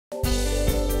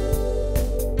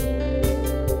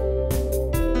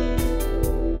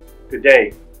Good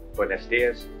day, buenos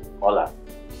dias, hola.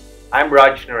 I'm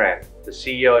Raj Naran, the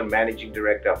CEO and Managing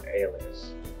Director of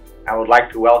ALS. I would like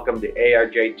to welcome the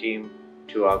ARJ team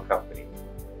to our company.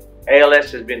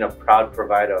 ALS has been a proud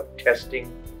provider of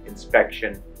testing,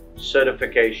 inspection,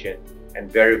 certification,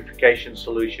 and verification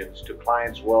solutions to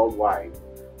clients worldwide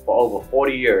for over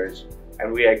 40 years,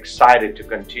 and we are excited to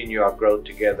continue our growth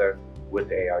together with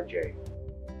ARJ.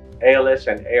 ALS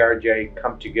and ARJ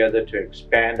come together to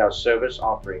expand our service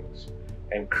offerings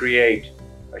and create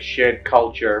a shared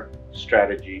culture,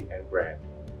 strategy, and brand.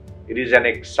 It is an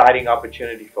exciting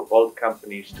opportunity for both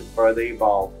companies to further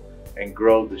evolve and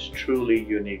grow this truly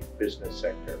unique business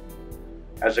sector.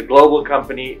 As a global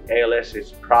company, ALS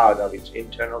is proud of its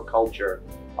internal culture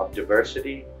of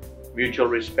diversity, mutual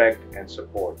respect, and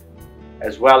support,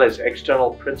 as well as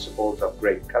external principles of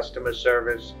great customer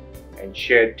service and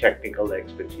shared technical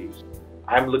expertise.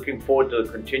 I'm looking forward to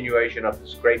the continuation of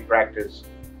this great practice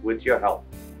with your help.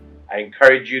 I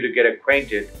encourage you to get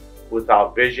acquainted with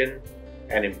our vision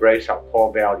and embrace our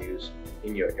core values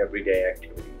in your everyday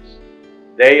activities.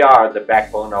 They are the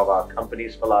backbone of our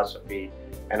company's philosophy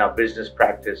and our business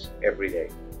practice every day.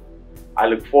 I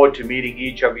look forward to meeting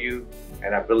each of you,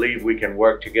 and I believe we can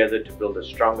work together to build a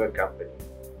stronger company.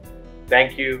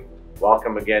 Thank you.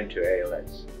 Welcome again to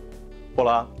ALS.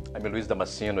 Olá, I'm Luis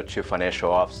Damasceno, Chief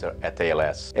Financial Officer at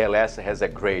ALS. ALS has a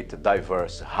great,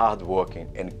 diverse, hardworking,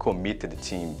 and committed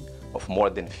team of more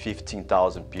than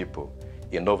 15,000 people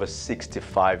in over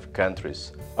 65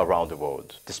 countries around the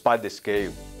world. Despite the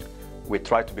scale, we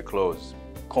try to be close,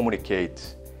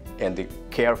 communicate, and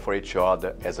care for each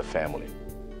other as a family.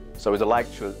 So we'd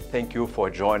like to thank you for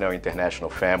joining our international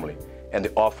family and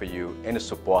offer you any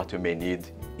support you may need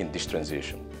in this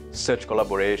transition. Such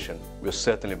collaboration will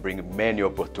certainly bring many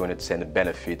opportunities and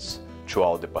benefits to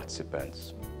all the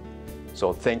participants.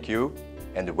 So thank you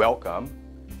and welcome.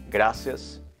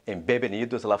 Gracias e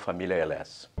bem-vindos à la família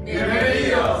ALS.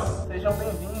 Bienvenidos! Sejam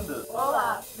bem-vindos!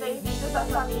 Olá, bem-vindos à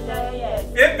família ALS.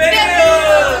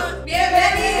 Bienvenidos!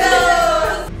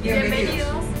 Bienvenidos!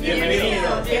 Bienvenidos!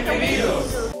 Bienvenidos!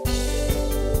 Bienvenidos!